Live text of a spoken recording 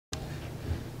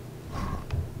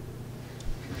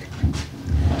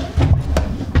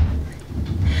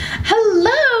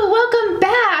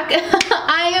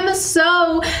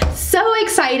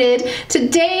excited.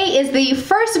 Today is the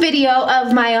first video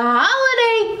of my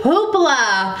holiday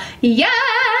hoopla.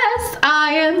 Yes,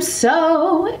 I am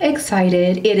so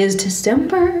excited. It is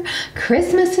December,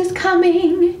 Christmas is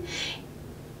coming,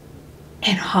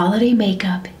 and holiday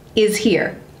makeup is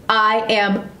here. I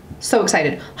am so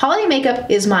excited. Holiday makeup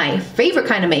is my favorite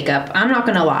kind of makeup. I'm not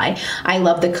gonna lie. I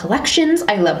love the collections.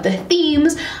 I love the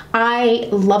themes. I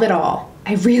love it all.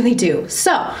 I really do.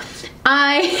 So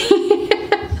I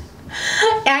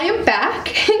am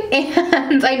back,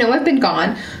 and I know I've been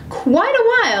gone quite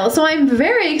a while, so I'm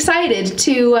very excited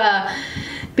to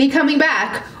be coming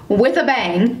back with a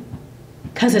bang,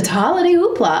 because it's holiday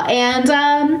hoopla. And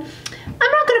I'm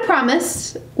not gonna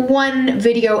promise one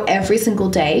video every single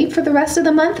day for the rest of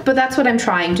the month, but that's what I'm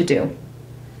trying to do.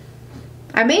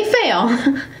 I may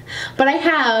fail, but I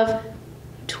have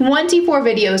 24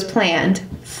 videos planned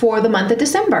for the month of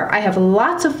December. I have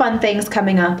lots of fun things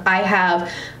coming up. I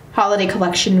have holiday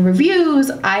collection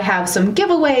reviews, I have some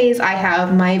giveaways, I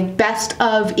have my best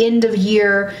of end of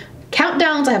year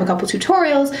countdowns, I have a couple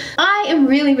tutorials. I am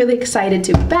really, really excited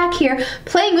to be back here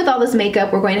playing with all this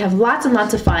makeup. We're going to have lots and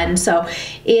lots of fun. So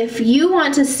if you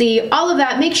want to see all of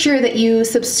that, make sure that you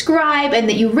subscribe and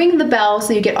that you ring the bell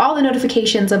so you get all the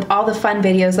notifications of all the fun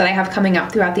videos that I have coming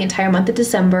up throughout the entire month of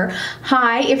December.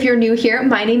 Hi, if you're new here,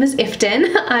 my name is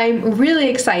Ifton. I'm really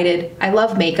excited. I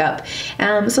love makeup.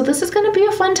 So this is gonna be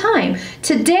a fun time.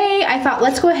 Today, I thought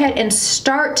let's go ahead and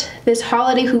start this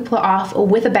holiday hoopla off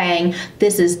with a bang.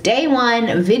 This is day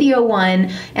one, video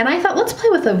one, and I thought let's play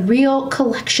with a real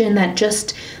collection that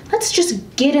let's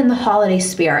just get in the holiday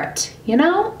spirit, you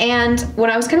know? And when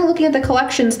I was kind of looking at the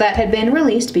collections that had been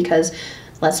released, because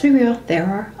let's be real, there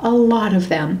are a lot of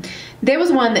them, there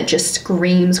was one that just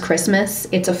screams Christmas.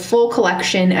 It's a full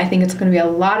collection. I think it's gonna be a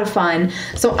lot of fun.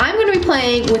 So I'm gonna be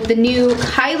playing with the new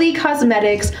Kylie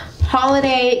Cosmetics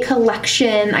holiday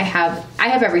collection. I have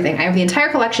everything. I have the entire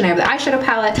collection. I have the eyeshadow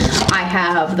palette, I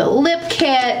have the lip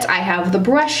kit, I have the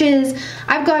brushes,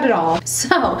 I've got it all.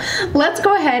 So let's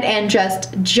go ahead and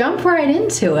just jump right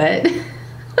into it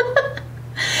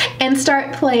and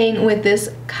start playing with this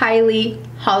Kylie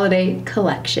holiday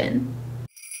collection.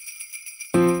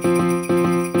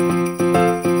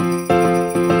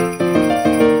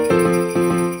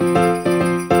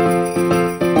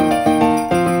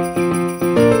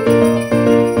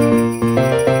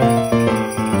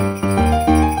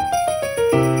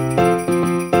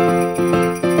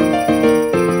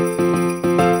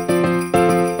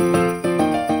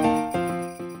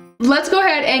 Let's go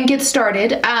ahead and get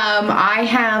started. I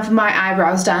have my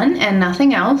eyebrows done and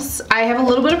nothing else. I have a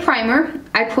little bit of primer.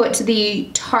 I put the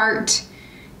Tarte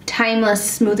Timeless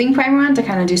Smoothing Primer on to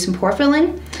kind of do some pore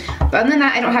filling. But other than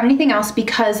that, I don't have anything else,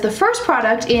 because the first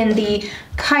product in the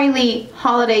Kylie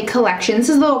holiday collection, this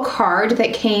is a little card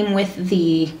that came with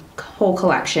the whole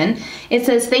collection. It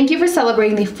says, "Thank you for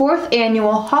celebrating the 4th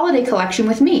annual holiday collection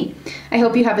with me. I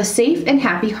hope you have a safe and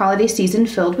happy holiday season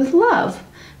filled with love."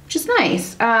 Which is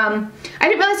nice. I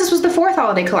didn't realize this was the 4th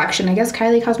holiday collection. I guess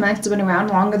Kylie Cosmetics has been around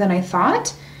longer than I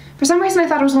thought. For some reason I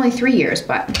thought it was only 3 years,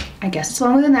 but I guess it's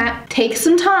longer than that. Takes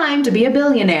some time to be a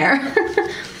billionaire.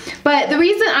 But the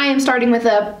reason I am starting with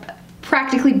a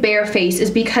practically bare face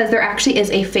is because there actually is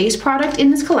a face product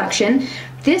in this collection.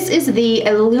 This is the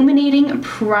Illuminating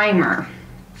Primer.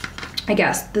 I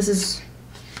guess this is...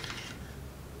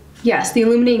 Yes, the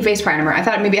Illuminating Face Primer. I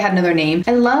thought maybe it had another name.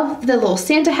 I love the little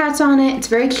Santa hats on it. It's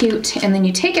very cute. And then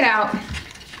you take it out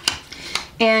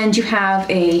and you have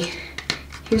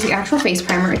here's the actual face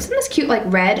primer. It's in this cute like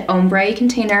red ombre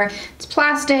container. It's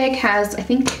plastic, has, I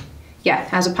think, yeah,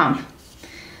 has a pump.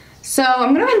 So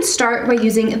I'm gonna go ahead and start by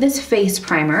using this face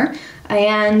primer.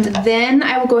 And then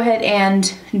I will go ahead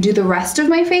and do the rest of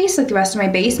my face, like the rest of my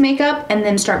base makeup, and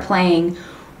then start playing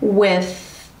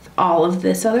with all of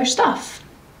this other stuff.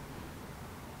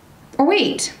 Or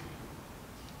wait,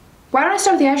 why don't I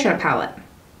start with the eyeshadow palette?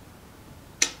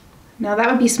 Now that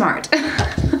would be smart.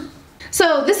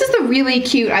 So this is the really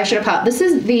cute eyeshadow palette. This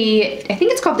is I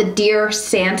think it's called the Dear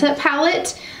Santa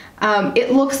palette.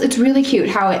 It's really cute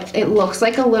how it looks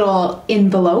like a little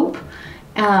envelope.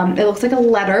 It looks like a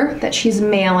letter that she's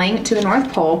mailing to the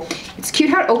North Pole. It's cute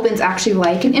how it opens actually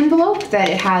like an envelope, that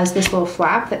it has this little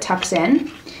flap that tucks in.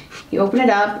 You open it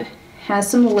up, has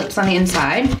some lips on the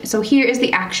inside. So here is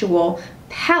the actual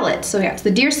palette. So yeah, it's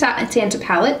the Dear Santa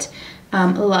palette.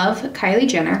 Love, Kylie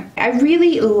Jenner. I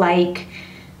really like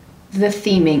the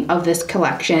theming of this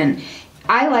collection.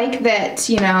 I like that,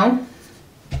 you know,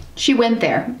 she went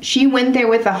there. She went there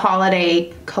with the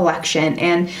holiday collection.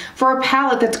 And for a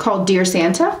palette that's called Dear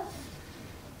Santa,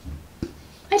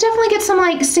 I definitely get some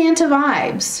like Santa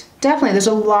vibes. definitely, there's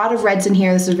a lot of reds in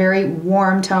here. This is a very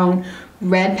warm tone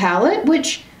red palette,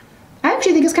 which I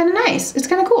actually think is kind of nice. It's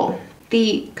kind of cool.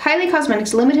 The Kylie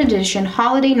Cosmetics limited edition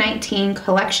Holiday 19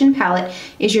 collection palette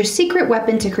is your secret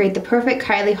weapon to create the perfect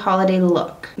Kylie holiday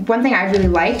look. One thing I really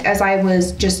liked as I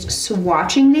was just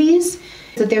swatching these is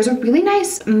that there's a really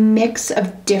nice mix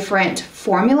of different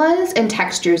formulas and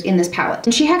textures in this palette.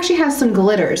 And she actually has some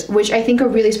glitters, which I think are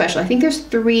really special. I think there's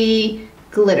 3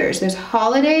 glitters. There's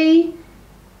Holiday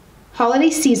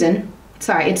Season.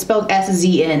 Sorry, it's spelled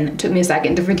S-Z-N. It took me a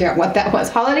second to figure out what that was.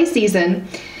 Holiday Season,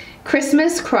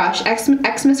 Christmas Crush,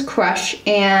 Xmas Crush,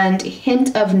 and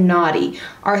Hint of Naughty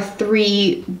are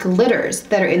 3 glitters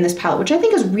that are in this palette, which I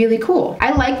think is really cool.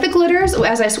 I like the glitters.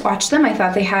 As I swatched them, I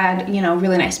thought they had, you know,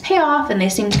 really nice payoff and they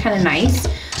seemed kind of nice.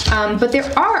 But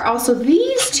there are also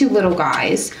these 2 little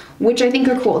guys, which I think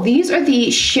are cool. These are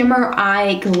the Shimmer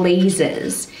Eye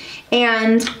Glazes.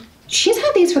 And she's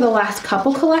had these for the last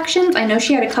couple collections. I know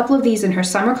she had a couple of these in her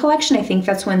summer collection. I think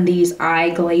that's when these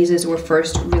eye glazes were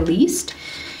first released.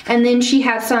 And then she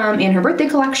had some in her birthday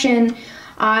collection.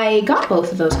 I got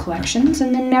both of those collections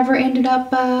and then never ended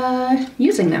up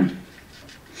using them.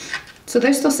 So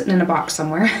they're still sitting in a box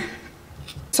somewhere.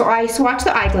 So I swatched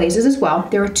the eye glazes as well.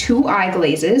 There are 2 eye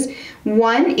glazes.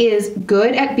 One is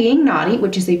Good at Being Naughty,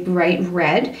 which is a bright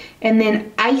red, and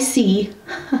then Icy,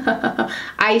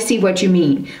 I See What You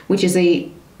Mean, which is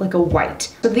like a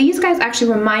white. So these guys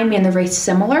actually remind me, and they're very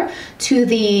similar to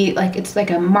the, it's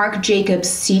like a Marc Jacobs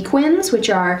sequins, which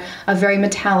are a very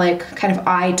metallic kind of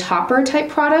eye topper type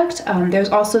product. There's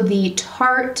also the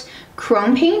Tarte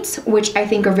Chrome paints, which I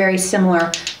think are very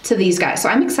similar to these guys. So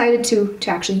I'm excited to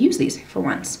actually use these for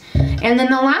once. And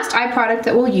then the last eye product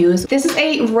that we'll use, this is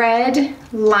a red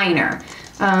liner.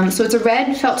 So it's a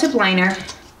red felt tip liner,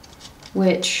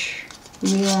 which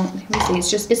let me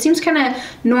see, it seems kind of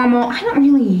normal. I don't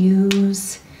really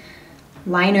use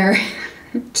liner.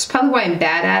 It's probably why I'm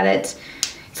bad at it.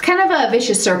 It's kind of a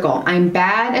vicious circle. I'm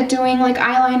bad at doing like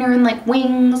eyeliner and like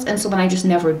wings, and so then I just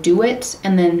never do it,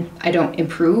 and then I don't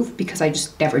improve because I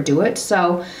just never do it.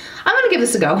 So I'm gonna give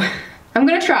this a go. I'm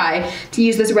gonna try to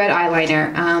use this red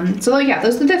eyeliner. So yeah,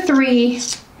 those are the 3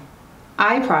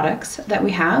 eye products that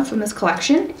we have from this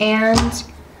collection, and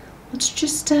let's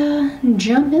just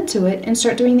jump into it and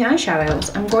start doing the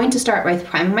eyeshadows. I'm going to start by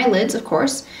priming my lids, of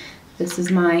course. This is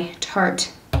my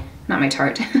Tarte, not my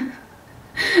Tarte,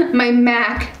 my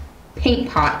MAC paint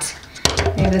pot.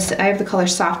 I have the color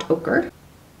Soft Ochre.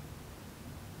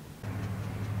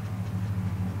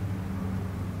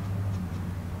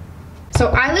 So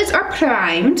eyelids are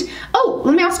primed. Oh,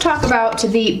 let me also talk about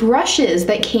the brushes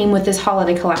that came with this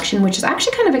holiday collection, which is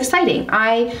actually kind of exciting.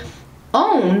 I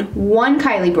own 1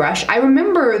 Kylie brush. I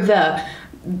remember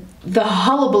the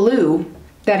hullabaloo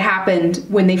that happened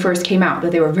when they first came out,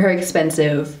 that they were very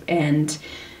expensive and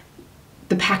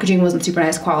the packaging wasn't super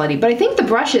nice quality. But I think the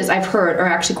brushes I've heard are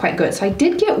actually quite good. So I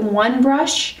did get 1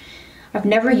 brush. I've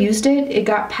never used it. It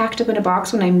got packed up in a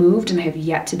box when I moved and I have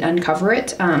yet to uncover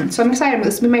it. So I'm excited.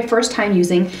 This will be my first time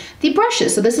using the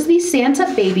brushes. So this is the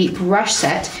Santa Baby brush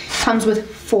set. Comes with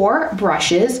 4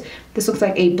 brushes. This looks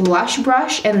like a blush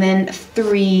brush and then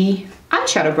 3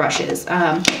 eyeshadow brushes.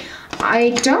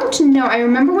 I don't know. I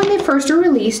remember when they first were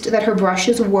released that her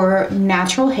brushes were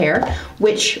natural hair,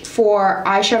 which for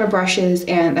eyeshadow brushes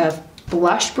and a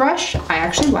blush brush, I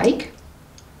actually like.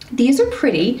 These are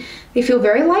pretty. They feel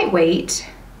very lightweight.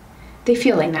 They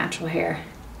feel like natural hair.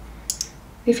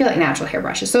 They feel like natural hair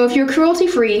brushes. So if you're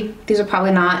cruelty-free, these are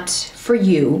probably not for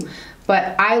you,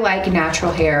 but I like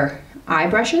natural hair eye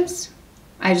brushes.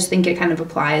 I just think it kind of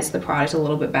applies the product a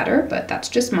little bit better, but that's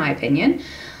just my opinion.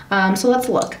 So let's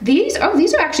look. These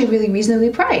are actually really reasonably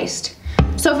priced.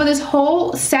 So for this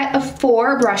whole set of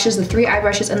 4 brushes, the 3 eye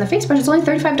brushes and the face brush, it's only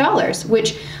 $35,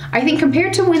 which I think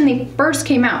compared to when they first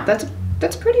came out,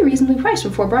 that's pretty reasonably priced for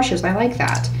 4 brushes. I like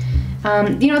that.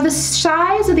 You know, the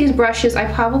size of these brushes, I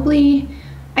don't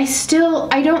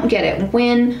get it.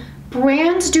 When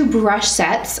brands do brush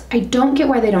sets, I don't get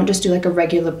why they don't just do like a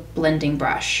regular blending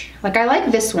brush. Like I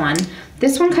like this one.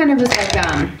 This one kind of is like,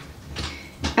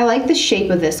 I like the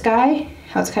shape of this guy,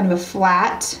 how it's kind of a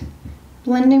flat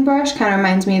blending brush. Kind of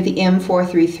reminds me of the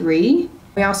M433.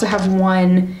 We also have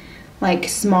one like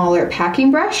smaller packing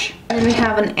brush, and then we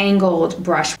have an angled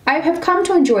brush. I have come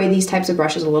to enjoy these types of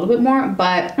brushes a little bit more,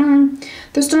 but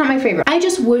they're still not my favorite. I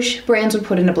just wish brands would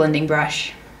put in a blending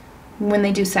brush when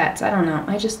they do sets. I don't know.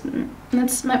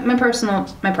 That's my personal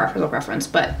preference.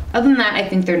 But other than that, I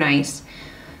think they're nice.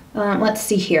 Let's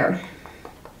see here.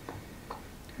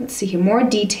 More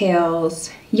details.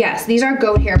 Yes, these are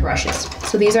goat hair brushes.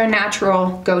 So these are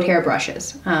natural goat hair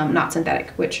brushes, not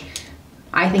synthetic, which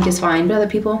I think is fine, but other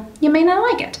people, you may not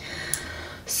like it.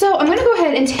 So I'm gonna go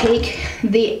ahead and take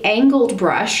the angled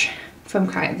brush from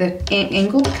the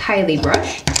angled Kylie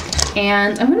brush,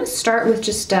 and I'm gonna start with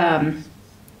just,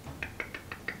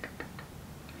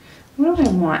 what do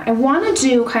I want? I want to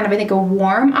do kind of, I think, a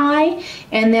warm eye,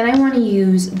 and then I want to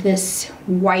use this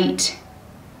white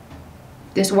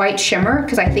shimmer,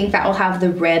 because I think that will have the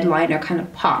red liner kind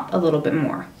of pop a little bit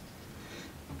more.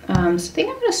 So I think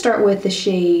I'm going to start with the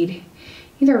shade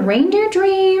either Reindeer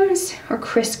Dreams or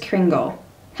Kris Kringle.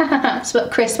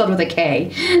 Kris spelled with a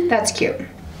K. That's cute.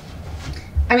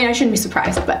 I mean, I shouldn't be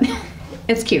surprised, but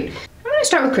it's cute. I'm going to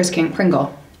start with Kris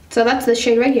Kringle. So that's this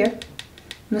shade right here.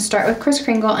 I'm gonna start with Kris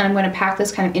Kringle, and I'm gonna pack this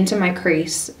kind of into my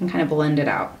crease and kind of blend it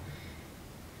out.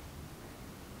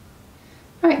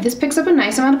 All right, this picks up a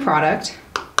nice amount of product.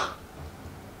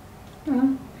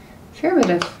 Fair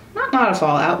bit of, not a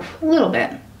fallout, a little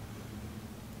bit.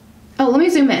 Oh, let me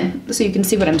zoom in so you can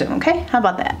see what I'm doing, okay? How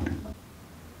about that?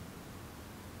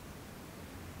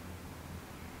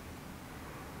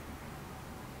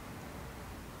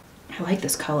 I like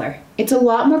this color. It's a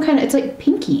lot more kind of, it's like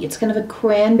pinky. It's kind of a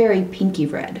cranberry pinky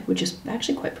red, which is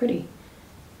actually quite pretty.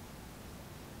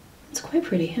 It's quite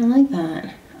pretty. I like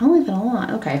that. I like that a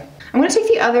lot. Okay. I'm going to take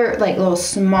the other like little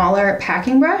smaller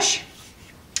packing brush,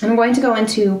 and I'm going to go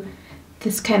into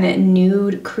this kind of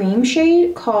nude cream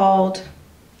shade called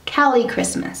Cali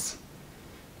Christmas.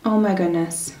 Oh my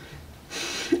goodness.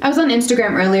 I was on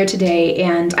Instagram earlier today,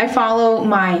 and I follow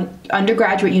my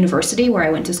undergraduate university where I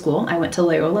went to school. I went to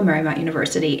Loyola Marymount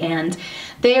University, and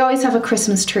they always have a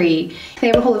Christmas tree. They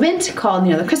have a whole event called,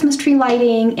 the Christmas tree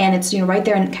lighting, and it's, right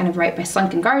there and kind of right by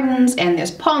Sunken Gardens, and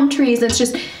there's palm trees. And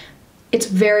it's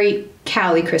very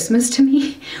Cali Christmas to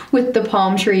me with the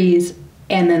palm trees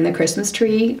and then the Christmas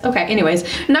tree. Okay, anyways,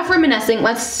 enough reminiscing.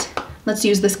 Let's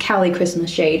use this Cali Christmas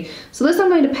shade. So this I'm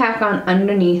going to pack on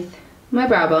underneath my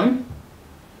brow bone.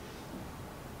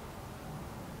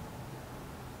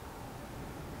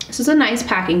 This is a nice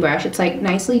packing brush. It's like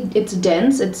it's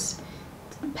dense. It's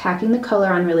packing the color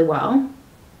on really well.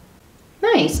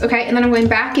 Nice, okay, and then I'm going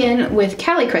back in with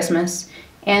Cali Christmas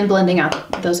and blending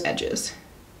out those edges.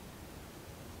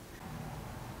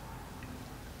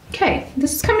 Okay,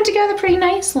 this is coming together pretty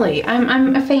nicely.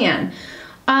 I'm a fan.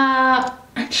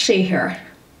 Let's see here.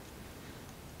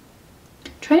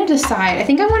 Trying to decide. I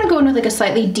think I want to go in with like a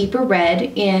slightly deeper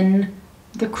red in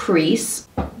the crease.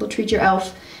 We'll treat your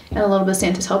elf and a little bit of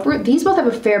Santa's helper. These both have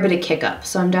a fair bit of kick up,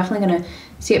 so I'm definitely gonna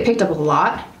see it picked up a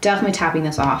lot. Definitely tapping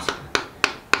this off.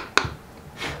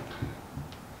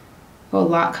 Oh, a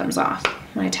lot comes off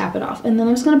when I tap it off. And then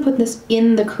I'm just gonna put this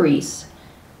in the crease.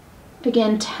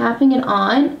 Again, tapping it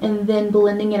on and then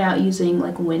blending it out using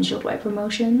like windshield wiper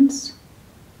motions.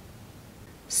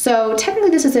 So technically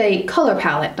this is a color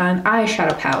palette, not an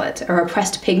eyeshadow palette or a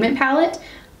pressed pigment palette.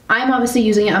 I'm obviously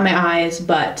using it on my eyes,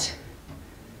 but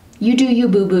you do you,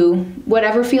 boo-boo.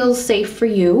 Whatever feels safe for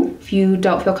you. If you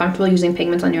don't feel comfortable using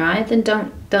pigments on your eye, then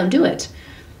don't do it.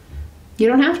 You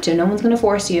don't have to. No one's gonna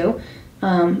force you.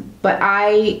 But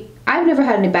I've never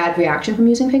had any bad reaction from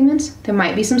using pigments. There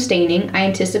might be some staining. I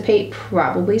anticipate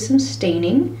probably some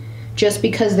staining, just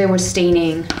because there was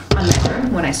staining on my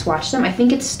arm when I swatched them. I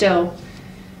think it's still,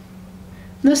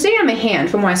 no staining on my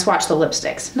hand from when I swatched the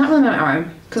lipsticks. Not really on my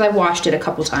arm, because I washed it a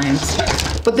couple times.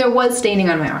 But there was staining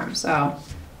on my arm, so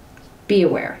be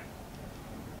aware.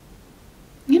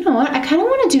 You know what? I kind of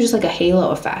want to do just like a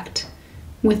halo effect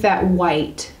with that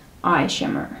white eye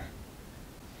shimmer.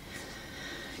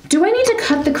 Do I need to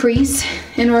cut the crease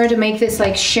in order to make this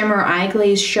like shimmer eye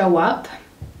glaze show up?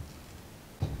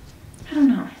 I don't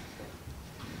know.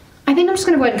 I think I'm just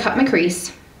going to go ahead and cut my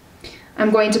crease. I'm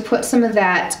going to put some of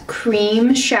that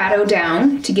cream shadow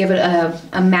down to give it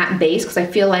a matte base, because I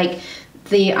feel like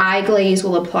the eye glaze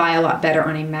will apply a lot better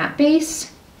on a matte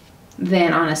base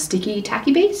than on a sticky,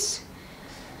 tacky base.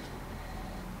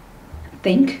 I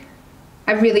think.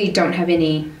 I really don't have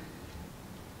any,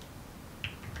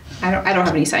 I don't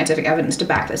have any scientific evidence to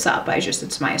back this up.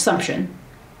 It's my assumption.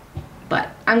 But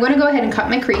I'm going to go ahead and cut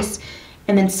my crease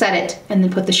and then set it and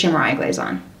then put the shimmer eye glaze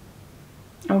on.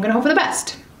 And we're going to hope for the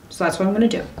best. So that's what I'm going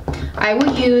to do. I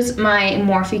will use my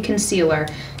Morphe concealer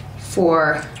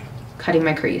for cutting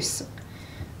my crease.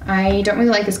 I don't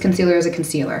really like this concealer as a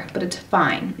concealer, but it's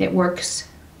fine. It works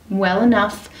well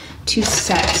enough to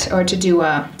set or to do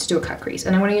a cut crease.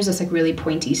 And I'm going to use this like really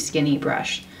pointy, skinny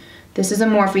brush. This is a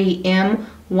Morphe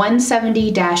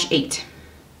M170-8.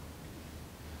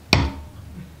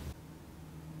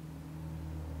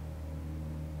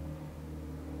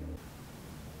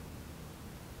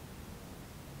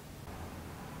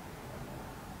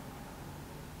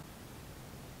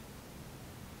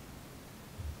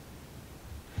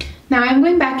 Now I'm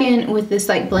going back in with this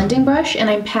like blending brush and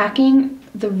I'm packing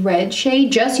the red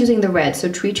shade, just using the red, so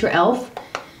Treat Your Elf,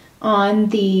 on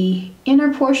the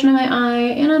inner portion of my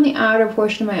eye and on the outer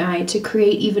portion of my eye to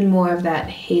create even more of that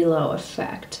halo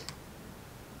effect.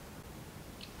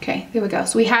 Okay, there we go.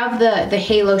 So we have the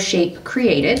halo shape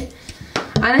created.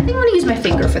 And I think I'm gonna use my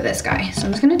finger for this guy. So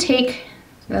I'm just gonna take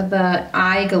the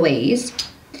eye glaze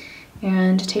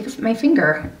and take my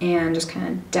finger and just kind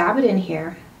of dab it in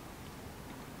here.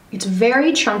 It's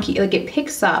very chunky, like it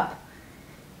picks up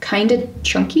kind of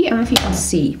chunky. I don't know if you can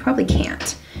see, probably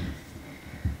can't.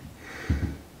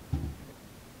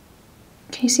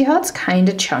 Can you see how it's kind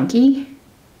of chunky?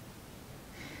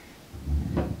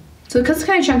 So because it's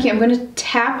kind of chunky, I'm going to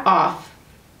tap off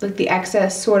like the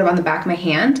excess sort of on the back of my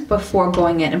hand before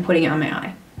going in and putting it on my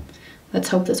eye. Let's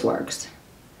hope this works.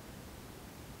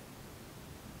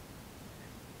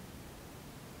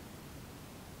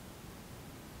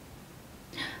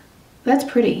 That's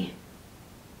pretty.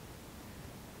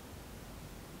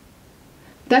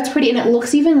 That's pretty, and it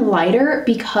looks even lighter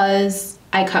because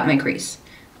I cut my crease.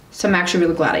 So I'm actually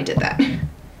really glad I did that.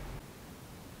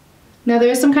 Now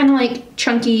there's some kind of like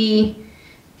chunky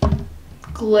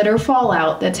glitter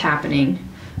fallout that's happening,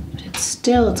 but it's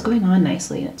going on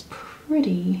nicely and it's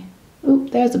pretty. Oop,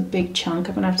 there's a big chunk.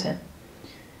 I'm gonna have to,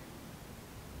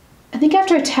 I think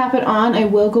after I tap it on, I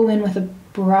will go in with a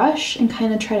brush and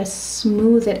kind of try to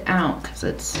smooth it out because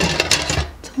it's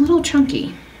a little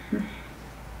chunky. I'm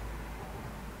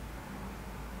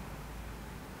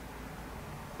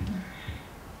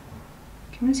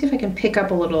gonna see if I can pick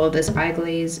up a little of this eye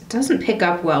glaze. It doesn't pick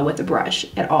up well with the brush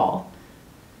at all.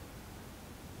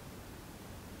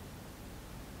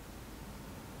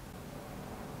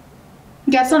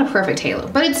 Yeah, it's not a perfect halo,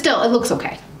 but it looks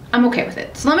okay. I'm okay with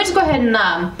it. So let me just go ahead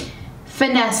and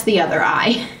finesse the other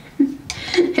eye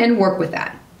and work with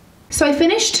that. So I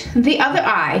finished the other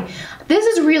eye. This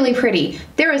is really pretty.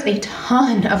 There is a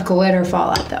ton of glitter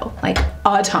fallout though, like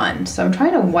a ton. So I'm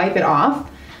trying to wipe it off.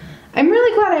 I'm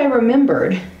really glad I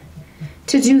remembered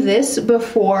to do this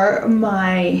before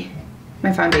my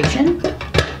foundation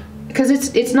because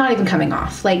it's not even coming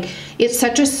off. Like it's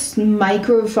such a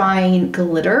microfine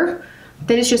glitter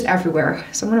that it's just everywhere.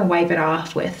 So I'm gonna wipe it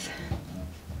off with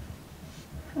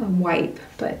a wipe,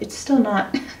 but it's still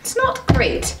not, it's not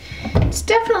great. It's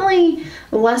definitely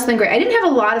less than great. I didn't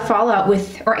have a lot of fallout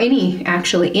with, or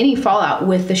any fallout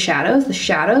with the shadows. The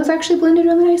shadows actually blended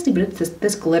really nicely, but it's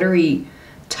this glittery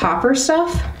topper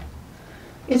stuff,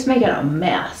 it's making a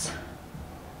mess.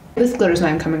 This glitter's not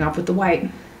even coming off with the white.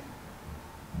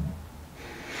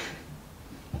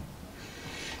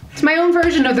 It's my own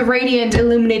version of the Radiant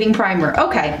Illuminating Primer.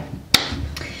 Okay,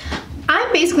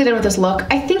 I'm basically done with this look.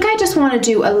 I think I just want to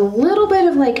do a little bit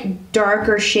of like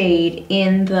darker shade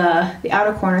in the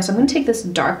outer corner. So I'm going to take this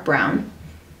dark brown,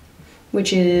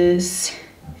 which is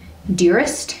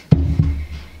Dearest,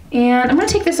 and I'm going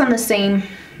to take this on the same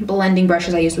blending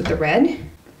brushes I used with the red.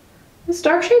 This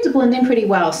dark shade's blending pretty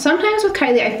well. Sometimes with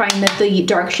Kylie I find that the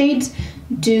dark shades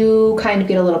do kind of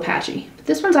get a little patchy, but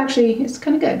this one's actually, it's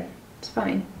kind of good. It's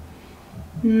fine.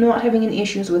 Not having any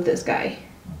issues with this guy.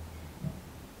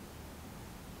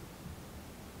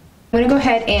 I'm gonna go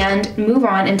ahead and move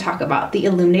on and talk about the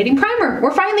Illuminating Primer.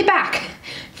 We're finally back.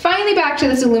 Finally back to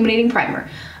this Illuminating Primer.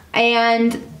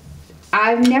 And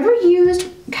I've never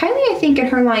used, Kylie I think in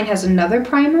her line has another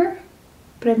primer,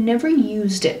 but I've never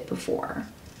used it before.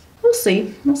 We'll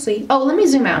see, we'll see. Oh, let me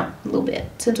zoom out a little bit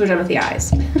since we're done with the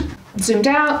eyes. Zoomed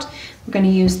out, we're gonna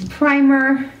use the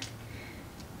primer.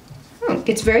 Oh,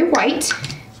 it's very white.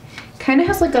 Kind of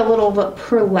has like a little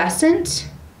pearlescent.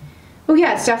 Oh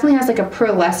yeah, it definitely has like a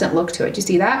pearlescent look to it. Do you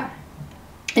see that?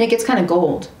 And it gets kind of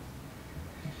gold.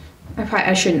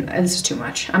 I shouldn't, this is too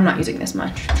much. I'm not using this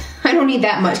much. I don't need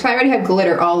that much. I already have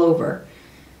glitter all over.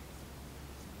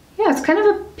 Yeah, it's kind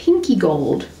of a pinky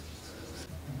gold.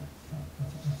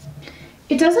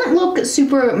 It doesn't look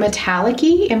super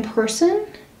metallic-y in person,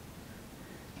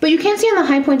 but you can see on the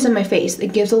high points of my face,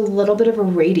 it gives a little bit of a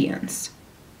radiance.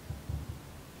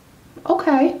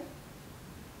 Okay.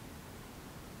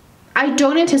 I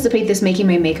don't anticipate this making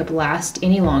my makeup last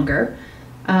any longer.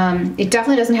 It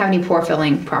definitely doesn't have any pore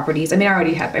filling properties. I mean, I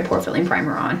already had my pore filling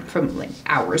primer on from like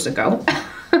hours ago.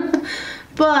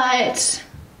 But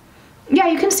yeah,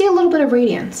 you can see a little bit of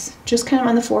radiance, just kind of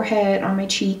on the forehead, on my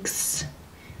cheeks.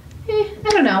 I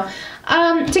don't know.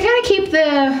 To kind of keep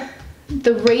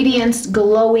the radiance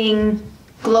glowiness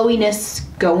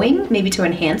going, maybe to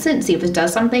enhance it and see if it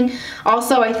does something.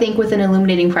 Also, I think with an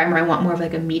illuminating primer, I want more of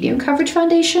like a medium coverage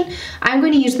foundation. I'm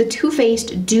going to use the Too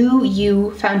Faced Do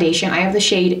You foundation. I have the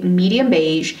shade Medium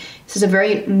Beige. This is a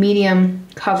very medium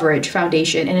coverage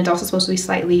foundation, and it's also supposed to be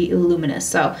slightly luminous.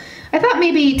 So I thought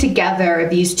maybe together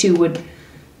these two would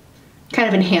kind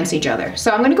of enhance each other.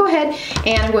 So I'm gonna go ahead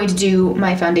and I'm going to do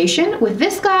my foundation with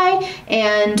this guy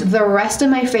and the rest of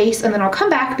my face, and then I'll come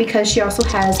back because she also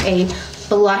has a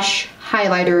blush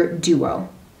highlighter duo.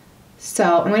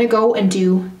 So I'm gonna go and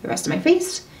do the rest of my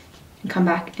face and come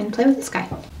back and play with this guy.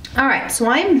 All right, so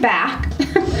I'm back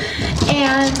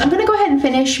and I'm gonna go ahead and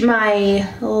finish my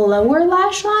lower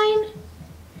lash line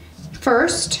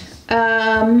first.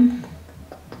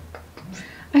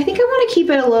 I think I want to keep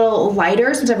it a little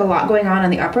lighter since I have a lot going on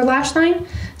the upper lash line.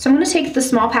 So I'm going to take the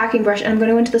small packing brush and I'm going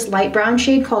to go into this light brown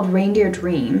shade called Reindeer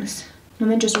Dreams. I'm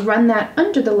going to just run that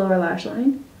under the lower lash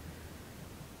line.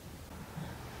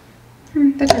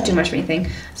 That's not too much of anything.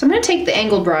 So I'm going to take the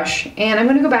angled brush and I'm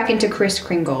going to go back into Kris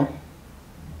Kringle.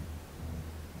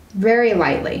 Very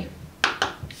lightly.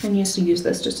 I'm used to use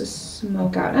this just to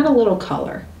smoke out, add a little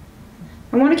color.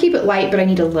 I want to keep it light, but I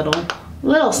need a little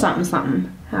something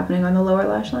something happening on the lower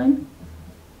lash line.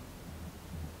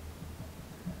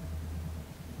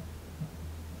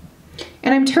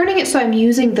 And I'm turning it so I'm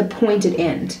using the pointed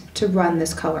end to run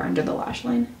this color under the lash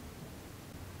line.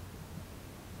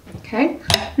 Okay,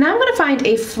 now I'm gonna find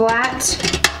a flat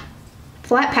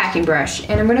packing brush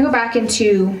and I'm gonna go back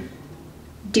into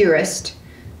Dearest,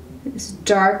 this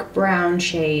dark brown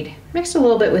shade, mixed a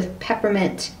little bit with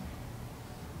Peppermint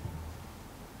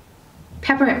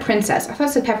Princess. I thought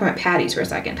it said Peppermint Patties for a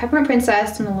second. Peppermint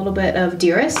Princess and a little bit of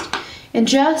Dearest. And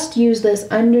just use this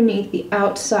underneath the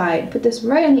outside. Put this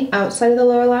right on the outside of the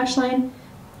lower lash line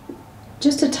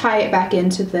just to tie it back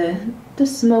into the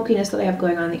smokiness that I have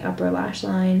going on the upper lash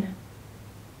line.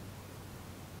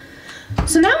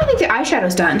 So now I think the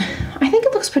eyeshadow's done. I think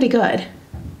it looks pretty good.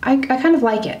 I kind of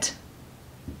like it.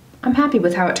 I'm happy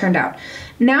with how it turned out.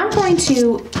 Now I'm going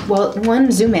to, well,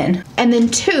 one, zoom in, and then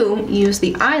two, use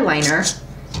the eyeliner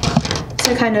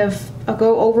to kind of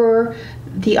go over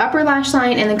the upper lash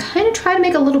line and then kind of try to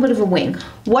make a little bit of a wing.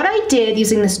 What I did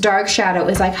using this dark shadow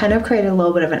is I kind of created a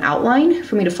little bit of an outline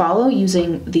for me to follow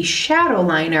using the shadow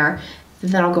liner,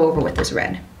 and then I'll go over with this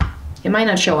red. It might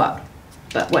not show up,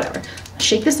 but whatever.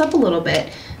 Shake this up a little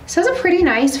bit. This has a pretty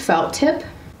nice felt tip.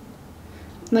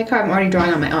 I like how I'm already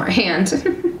drawing on my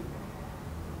hand.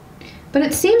 But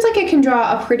it seems like it can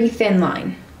draw a pretty thin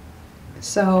line.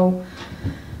 So,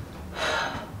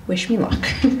 wish me luck.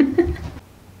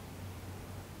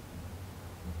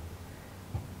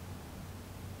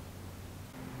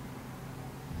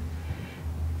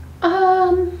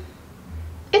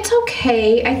 It's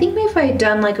okay. I think maybe if I had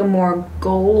done like a more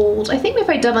gold,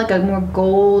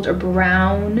 or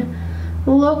brown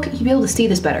look, you'd be able to see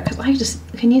this better. Because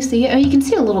can you see it? I mean, you can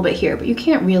see a little bit here, but you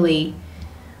can't really,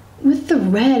 with the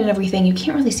red and everything, you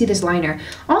can't really see this liner.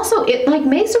 Also, it like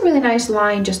makes a really nice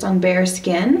line just on bare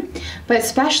skin, but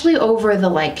especially over the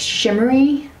like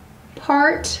shimmery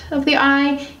part of the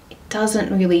eye, it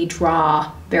doesn't really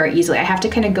draw very easily. I have to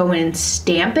kind of go in and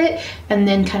stamp it and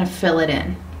then kind of fill it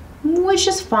in, which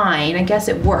is fine. I guess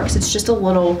it works. It's just a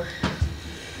little,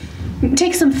 it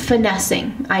takes some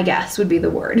finessing, I guess would be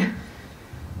the word.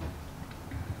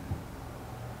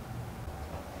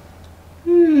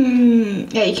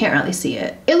 Yeah, you can't really see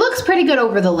it. It looks pretty good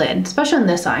over the lid, especially on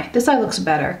this eye. This eye looks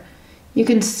better. You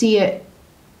can see it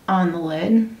on the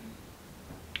lid.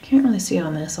 Can't really see it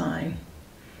on this eye.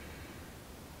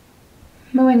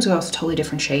 My wings are also totally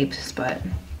different shapes, but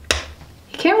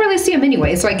you can't really see them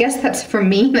anyway, so I guess that's, for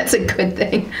me, that's a good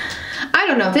thing. I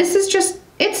don't know, this is just,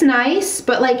 it's nice,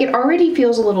 but like it already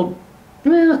feels a little,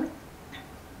 well,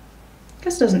 I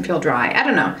guess it doesn't feel dry. I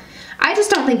don't know. I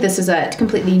just don't think this is a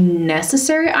completely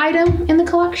necessary item in the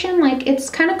collection. Like,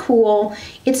 it's kind of cool.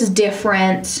 It's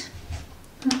different.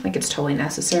 I don't think it's totally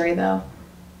necessary, though.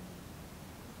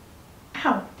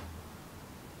 Ow.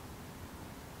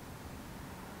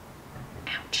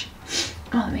 Ouch.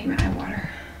 Oh, that made my eye water.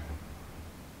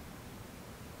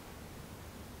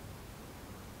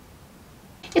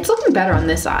 It's looking better on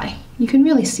this eye. You can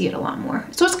really see it a lot more.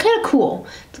 So it's kind of cool.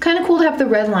 It's kind of cool to have the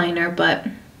red liner, but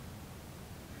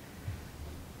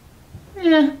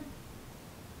yeah.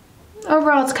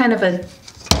 Overall, it's kind of a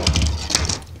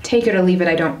take it or leave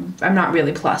it. I'm not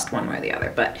really plussed one way or the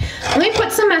other, but let me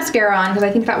put some mascara on because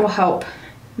I think that will help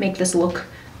make this look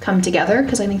come together,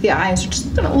 because I think the eyes are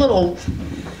just a little,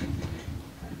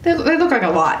 they look like a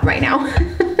lot right now.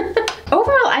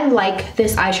 Overall, I like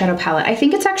this eyeshadow palette. I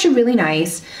think it's actually really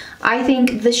nice. I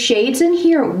think the shades in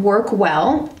here work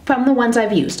well from the ones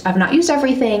I've used. I've not used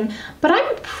everything, but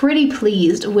I'm pretty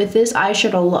pleased with this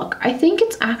eyeshadow look. I think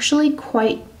it's actually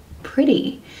quite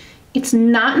pretty. It's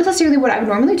not necessarily what I would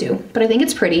normally do, but I think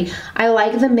it's pretty. I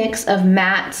like the mix of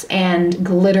mattes and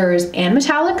glitters and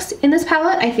metallics in this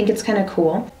palette. I think it's kind of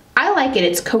cool. I like it.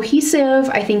 It's cohesive.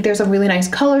 I think there's a really nice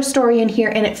color story in here,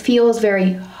 and it feels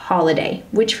very holiday,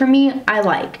 which for me, I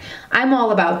like. I'm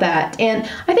all about that. And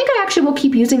I think I actually will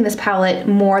keep using this palette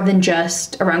more than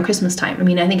just around Christmas time. I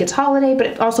mean, I think it's holiday, but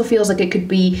it also feels like it could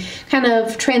be kind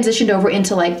of transitioned over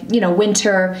into, like, you know,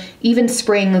 winter, even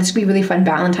spring. This could be a really fun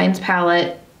Valentine's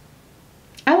palette.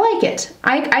 I like it.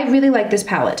 I really like this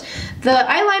palette. The eyeliner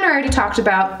I already talked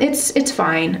about. It's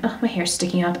fine. Oh, my hair's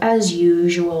sticking up as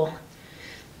usual.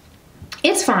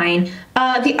 It's fine.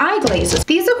 The eye glazes.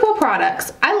 These are cool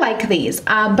products. I like these,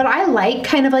 but I like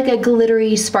kind of like a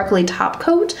glittery, sparkly top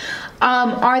coat.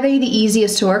 Are they the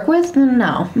easiest to work with?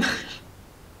 No.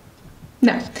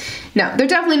 No, they're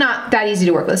definitely not that easy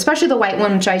to work with, especially the white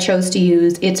one, which I chose to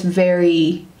use. It's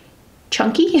very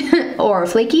chunky or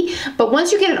flaky, but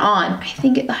once you get it on, I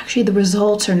think actually the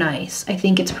results are nice. I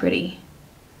think it's pretty.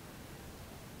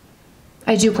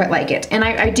 I do quite like it, and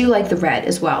I do like the red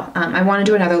as well. I want to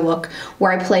do another look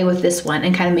where I play with this one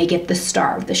and kind of make it the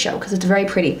star of the show because it's very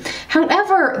pretty.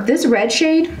 However, this red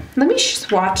shade, let me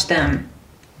swatch them.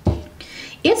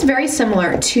 It's very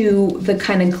similar to the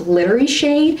kind of glittery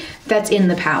shade that's in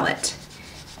the palette.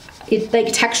 It's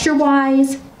like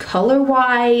texture-wise,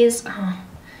 color-wise. Oh,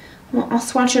 well, I'll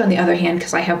swatch it on the other hand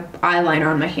because I have eyeliner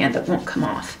on my hand that won't come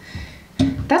off.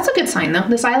 That's a good sign though.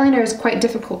 This eyeliner is quite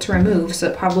difficult to remove, so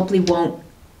it probably won't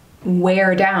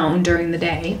wear down during the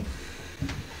day.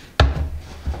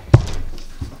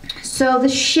 So the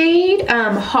shade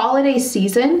Holiday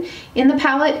Season in the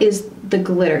palette is the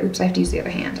glitter. Oops, I have to use the other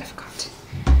hand, I forgot.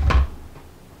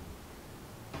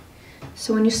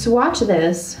 So when you swatch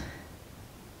this,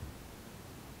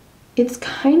 it's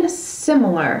kind of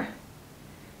similar.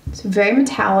 It's very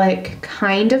metallic,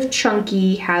 kind of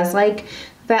chunky, has like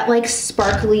that like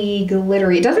sparkly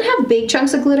glittery. It doesn't have big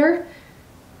chunks of glitter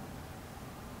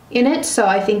in it, so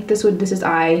I think this is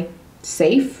eye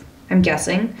safe, I'm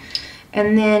guessing.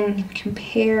 And then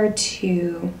compared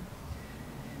to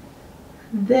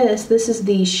this is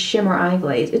the Shimmer Eye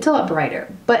Glaze. It's a lot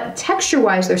brighter, but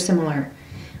texture-wise they're similar.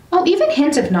 Oh, even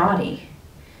hints of naughty.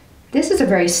 This is a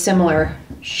very similar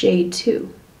shade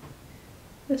too.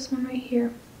 This one right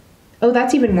here. Oh,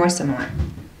 that's even more similar.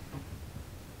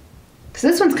 Because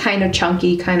this one's kind of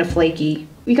chunky, kind of flaky.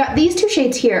 We got these two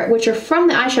shades here, which are from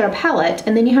the eyeshadow palette,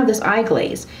 and then you have this eye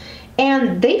glaze.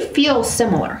 And they feel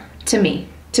similar to me,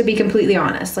 to be completely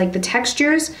honest. Like the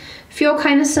textures feel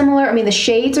kind of similar. I mean, the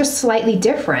shades are slightly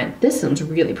different. This one's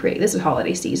really pretty. This is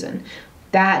Holiday Season.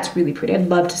 That's really pretty. I'd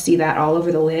love to see that all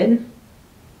over the lid.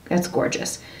 That's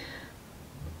gorgeous.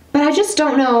 But I just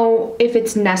don't know if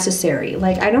it's necessary.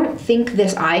 Like, I don't think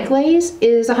this eye glaze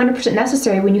is 100%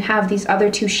 necessary when you have these other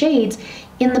two shades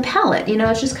in the palette. You know,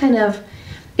 it's just kind of,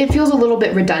 it feels a little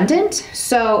bit redundant.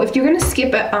 So if you're gonna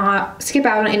skip out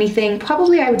on anything,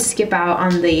 probably I would skip out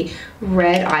on the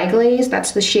red eye glaze.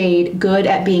 That's the shade Good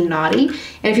at Being Naughty.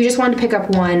 And if you just wanted to pick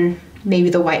up one, maybe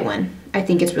the white one. I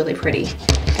think it's really pretty.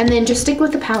 And then just stick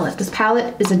with the palette. This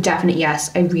palette is a definite yes.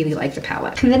 I really like the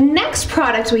palette. And the next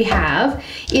product we have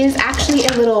is actually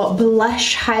a little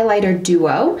blush highlighter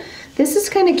duo. This is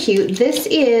kind of cute. This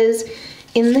is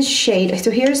in the shade,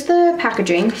 so here's the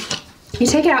packaging. You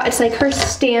take it out, it's like her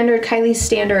standard, Kylie's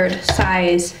standard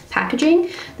size packaging.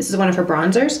 This is one of her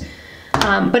bronzers.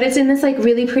 But it's in this like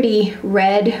really pretty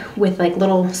red with like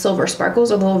little silver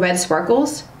sparkles or little red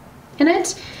sparkles in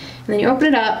it. And then you open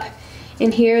it up,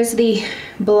 and here's the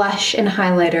blush and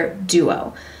highlighter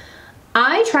duo.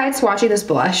 I tried swatching this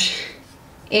blush,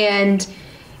 and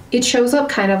it shows up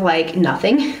kind of like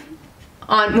nothing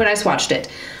when I swatched it.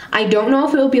 I don't know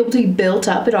if it will be able to be built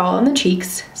up at all on the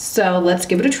cheeks, so let's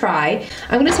give it a try.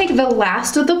 I'm gonna take the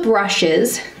last of the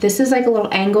brushes. This is like a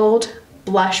little angled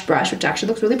blush brush, which actually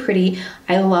looks really pretty.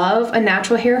 I love a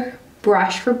natural hair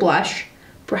brush for blush.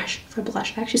 I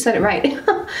actually said it right.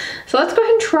 So let's go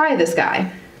ahead and try this guy.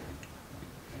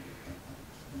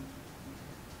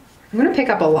 I'm gonna pick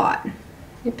up a lot.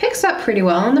 It picks up pretty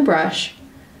well on the brush.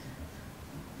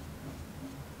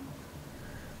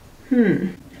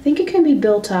 I think it can be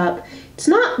built up. It's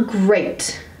not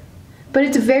great, but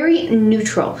it's very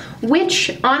neutral,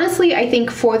 which honestly, I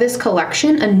think for this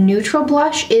collection, a neutral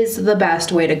blush is the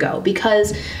best way to go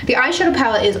because the eyeshadow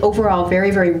palette is overall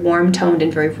very, very warm toned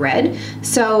and very red.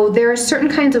 So there are certain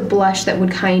kinds of blush that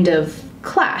would kind of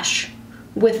clash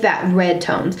with that red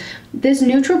tones. This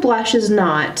neutral blush is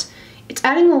not. It's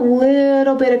adding a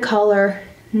little bit of color,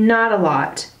 not a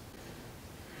lot.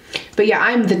 But yeah,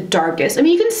 I'm the darkest. I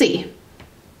mean, you can see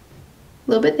a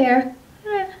little bit there.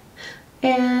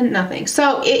 and nothing.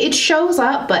 So it shows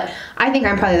up, but I think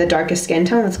I'm probably the darkest skin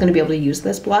tone that's gonna be able to use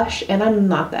this blush, and I'm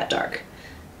not that dark.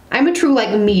 I'm a true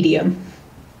like medium.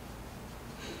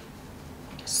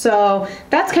 So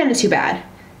that's kind of too bad.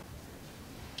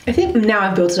 I think now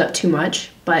I've built it up too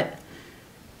much, but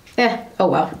oh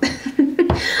well.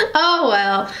 Oh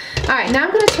well. All right, now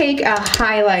I'm gonna take a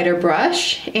highlighter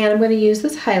brush and I'm gonna use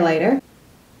this highlighter.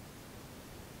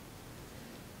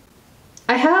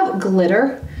 I have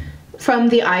glitter from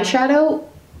the eyeshadow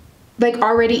like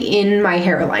already in my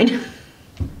hairline.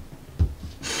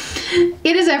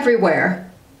 It is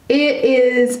everywhere. It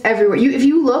is everywhere. If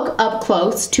you look up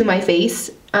close to my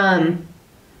face,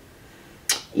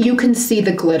 you can see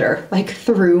the glitter like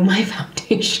through my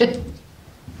foundation.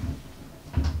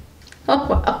 Oh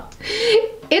wow.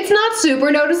 It's not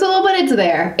super noticeable, but it's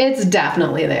there. It's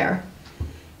definitely there.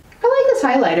 I like this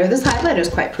highlighter. This highlighter is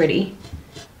quite pretty.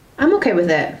 I'm okay with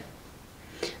it.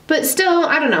 But still,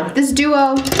 I don't know. This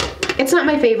duo, it's not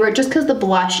my favorite just because the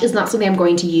blush is not something I'm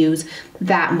going to use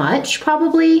that much,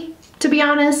 probably, to be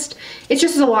honest. It's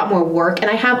just a lot more work,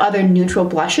 and I have other neutral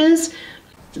blushes.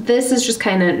 This is just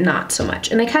kind of not so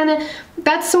much. And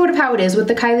that's sort of how it is with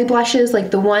the Kylie blushes.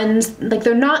 Like the ones, like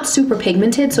they're not super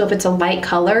pigmented, so if it's a light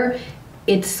color,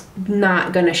 it's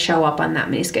not gonna show up on that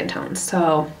many skin tones.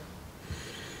 So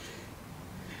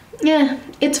yeah,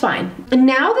 it's fine. And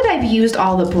now that I've used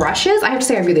all the brushes, I have to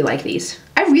say I really like these.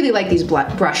 I really like these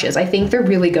brushes. I think they're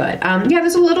really good. Yeah,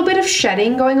 there's a little bit of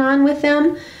shedding going on with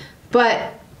them,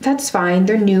 but that's fine.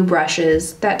 They're new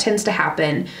brushes. That tends to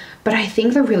happen. But I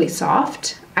think they're really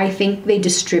soft. I think they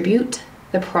distribute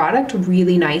the product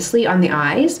really nicely on the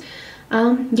eyes.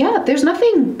 Yeah, there's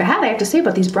nothing bad I have to say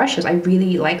about these brushes. I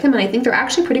really like them, and I think they're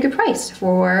actually pretty good price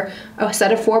for a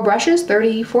set of 4 brushes,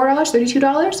 $34,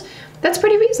 $32. That's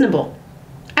pretty reasonable.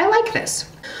 I like this.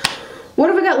 What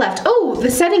have we got left? Oh,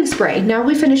 the setting spray. Now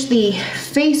we finished the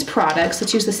face products.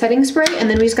 Let's use the setting spray, and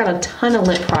then we just got a ton of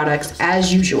lip products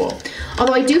as usual.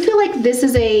 Although I do feel like this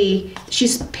is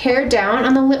she's pared down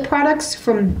on the lip products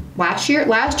from last year.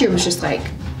 Last year was just like,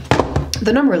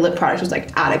 the number of lip products was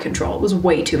like out of control. It was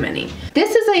way too many.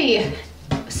 This is a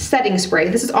setting spray.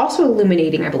 This is also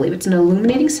illuminating, I believe. It's an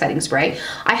illuminating setting spray.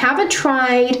 I haven't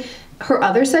tried her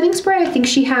other setting spray. I think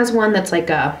she has one that's like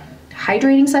a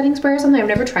hydrating setting spray or something. I've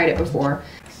never tried it before.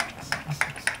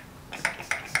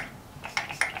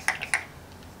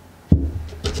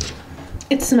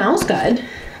 It smells good.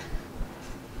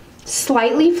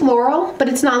 Slightly floral, but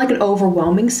it's not like an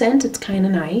overwhelming scent. It's kind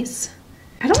of nice.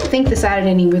 I don't think this added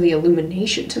any really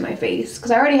illumination to my face because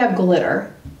I already have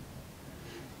glitter.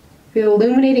 The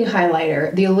illuminating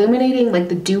highlighter, the illuminating like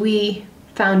the dewy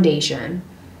foundation.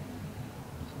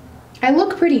 I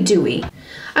look pretty dewy.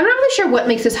 I'm not really sure what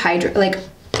makes this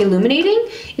illuminating.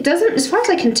 It doesn't, as far as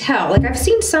I can tell, like I've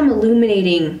seen some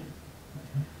illuminating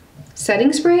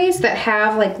setting sprays that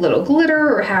have like little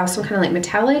glitter or have some kind of like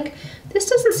metallic. This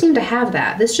doesn't seem to have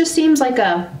that. This just seems like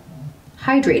a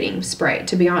hydrating spray,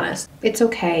 to be honest. It's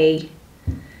okay.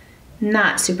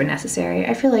 Not super necessary.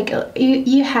 I feel like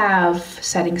you have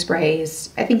setting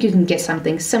sprays. I think you can get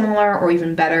something similar or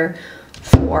even better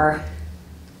for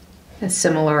a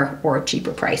similar or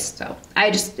cheaper price. So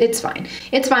it's fine.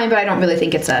 It's fine, but I don't really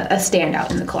think it's a standout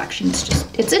in the collection.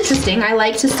 It's interesting. I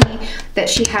like to see that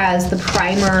she has the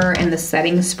primer and the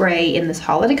setting spray in this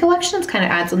holiday collection. It kind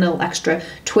of adds a little extra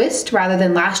twist rather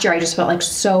than last year I just felt like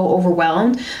so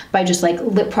overwhelmed by just like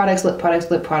lip products, lip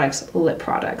products, lip products, lip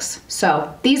products.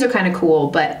 So these are kind of cool,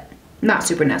 but not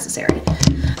super necessary.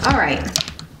 All right.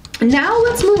 Now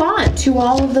let's move on to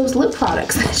all of those lip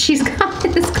products that she's got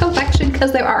in this collection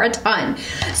because there are a ton.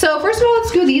 So first of all,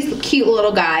 let's do these cute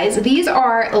little guys. These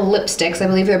are lipsticks. I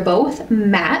believe they're both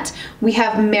matte. We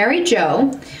have Mary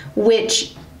Jo,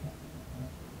 which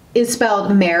is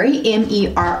spelled Mary,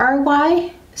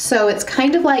 M-E-R-R-Y. So it's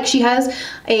kind of like she has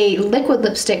a liquid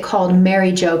lipstick called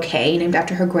Mary Jo K, named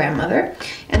after her grandmother.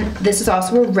 And this is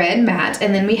also a red matte.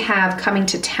 And then we have Coming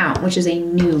to Town, which is a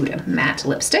nude matte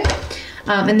lipstick.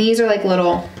 And these are like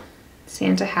little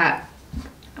Santa hat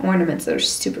ornaments that are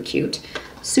super cute.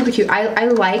 Super cute. I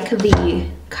like the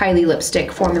Kylie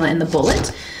lipstick formula in the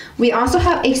bullet. We also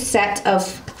have a set of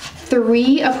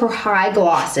 3 of her high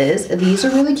glosses. These are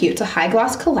really cute. It's a high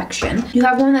gloss collection. You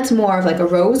have one that's more of like a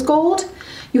rose gold.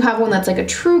 You have one that's like a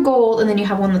true gold, and then you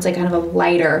have one that's like kind of a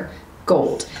lighter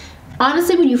gold.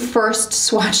 Honestly, when you first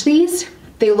swatch these,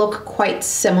 they look quite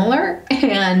similar,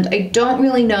 and I don't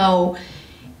really know.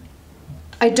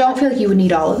 I don't feel like you would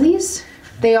need all of these.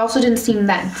 They also didn't seem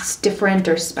that different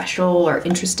or special or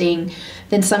interesting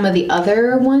than some of the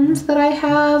other ones that I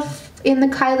have in the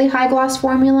Kylie High Gloss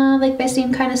formula. Like they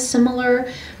seem kind of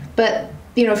similar, but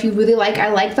you know, if you really like, I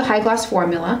like the high gloss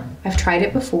formula. I've tried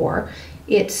it before.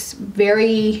 It's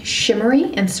very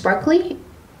shimmery and sparkly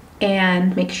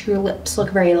and makes your lips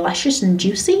look very luscious and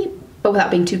juicy, but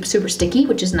without being too super sticky,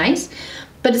 which is nice.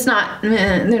 But it's not,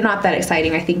 they're not that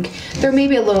exciting. I think they're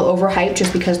maybe a little overhyped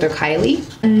just because they're Kylie.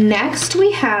 Next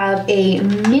we have a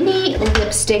mini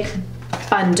lipstick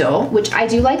bundle, which I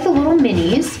do like the little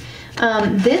minis.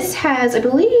 This has, I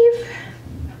believe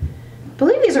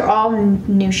these are all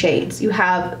new shades. You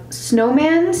have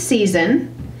Snowman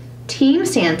Season, Team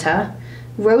Santa,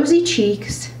 Rosy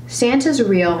Cheeks, Santa's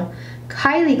Real,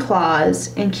 Kylie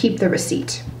Claus, and Keep the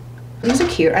Receipt. These are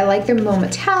cute. I like them more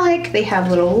metallic. They have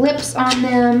little lips on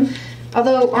them.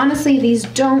 Although, honestly, these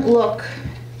don't look...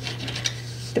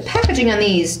 The packaging on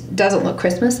these doesn't look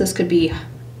Christmas. This could be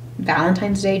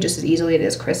Valentine's Day just as easily as it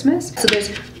is Christmas. So there's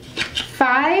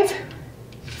five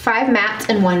mattes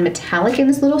and 1 metallic in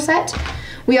this little set.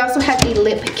 We also have a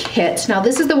lip kit. Now,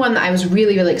 this is the one that I was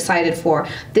really, really excited for.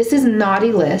 This is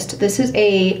Naughty List. This is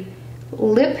a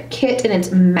lip kit and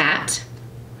it's matte.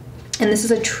 And this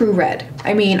is a true red.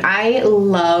 I mean, I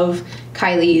love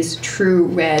Kylie's true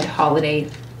red holiday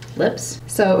lips.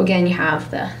 So again, you have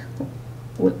the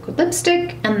liquid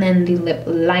lipstick and then the lip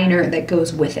liner that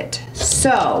goes with it.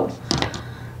 So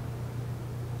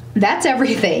that's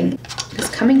everything.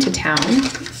 It's coming to town.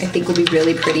 I think will be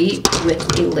really pretty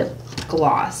with a lip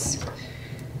gloss.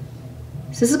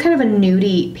 So this is kind of a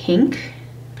nudie pink,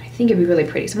 but I think it'd be really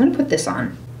pretty. So I'm gonna put this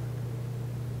on.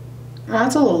 Oh,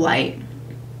 that's a little light.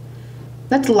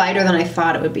 That's lighter than I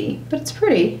thought it would be, but it's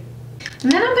pretty.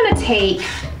 And then I'm gonna take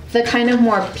the kind of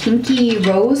more pinky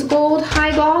rose gold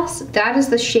high gloss. That is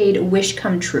the shade Wish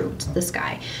Come True. It's this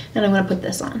guy. And I'm gonna put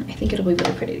this on. I think it'll be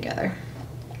really pretty together.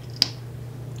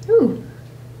 Ooh.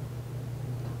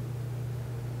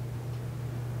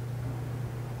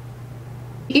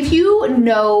 If you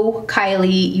know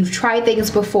Kylie, you've tried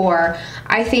things before,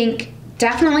 I think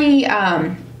definitely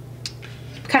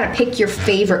kind of pick your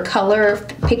favorite color,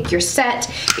 pick your set.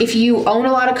 If you own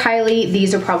a lot of Kylie,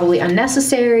 these are probably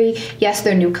unnecessary. Yes,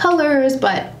 they're new colors,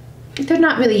 but they're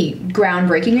not really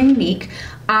groundbreaking or unique.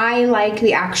 I like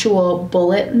the actual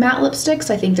bullet matte lipsticks.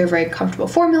 I think they're very comfortable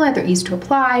formula, they're easy to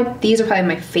apply. These are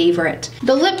probably my favorite.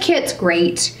 The lip kit's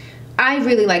great. I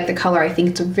really like the color. I think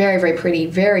it's very, very pretty,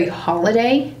 very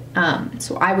holiday.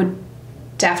 So I would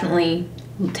definitely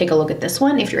take a look at this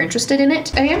one if you're interested in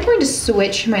it. I am going to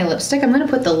switch my lipstick. I'm going to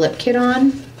put the lip kit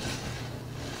on.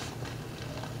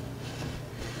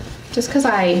 Just because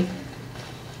I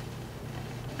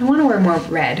want to wear more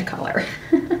red color.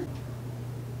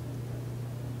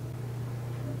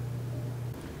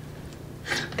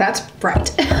 That's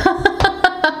bright.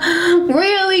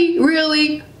 Really,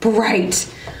 really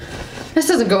bright. This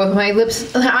doesn't go with my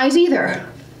lips, eyes either.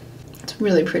 It's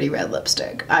really pretty red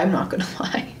lipstick. I'm not gonna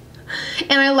lie.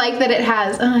 And I like that it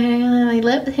has, oh, my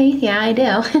lip, hey, yeah, I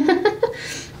do.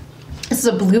 This is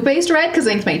a blue-based red because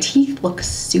it makes my teeth look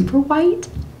super white,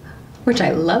 which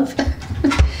I love.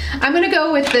 I'm gonna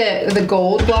go with the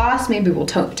gold gloss. Maybe we'll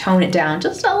tone it down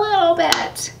just a little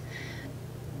bit.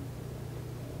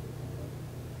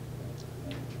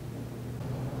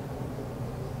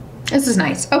 This is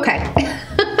nice. Okay.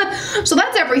 So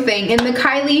that's everything in the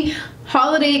Kylie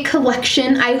holiday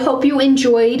collection. I hope you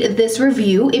enjoyed this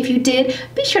review. If you did,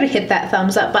 be sure to hit that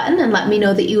thumbs up button and let me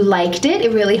know that you liked it.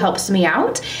 It really helps me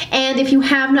out. And if you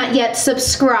have not yet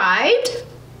subscribed,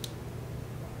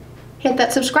 hit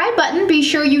that subscribe button. Be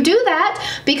sure you do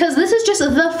that because this is just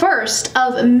the first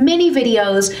of many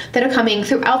videos that are coming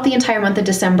throughout the entire month of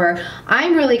December.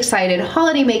 I'm really excited.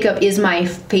 Holiday makeup is my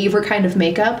favorite kind of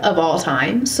makeup of all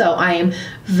time. So I am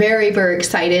very, very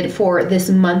excited for this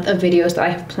month of videos that I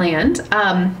have planned.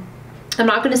 I'm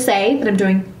not gonna say that I'm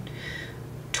doing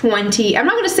 20, I'm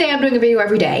not gonna say I'm doing a video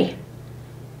every day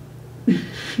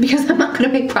because I'm not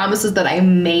gonna make promises that I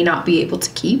may not be able to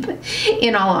keep,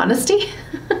 in all honesty.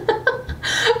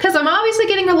 Because I'm obviously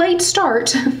getting a late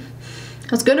start.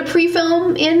 I was going to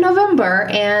pre-film in November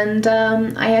and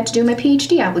I had to do my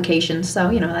PhD application, so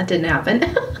you know that didn't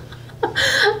happen.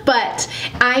 But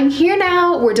I'm here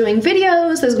now, we're doing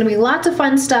videos, there's going to be lots of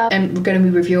fun stuff, and we're going to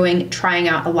be reviewing, trying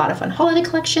out a lot of fun holiday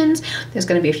collections. There's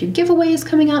going to be a few giveaways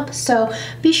coming up, so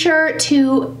be sure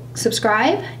to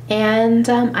subscribe, and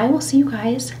I will see you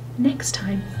guys next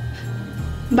time.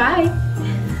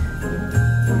 Bye!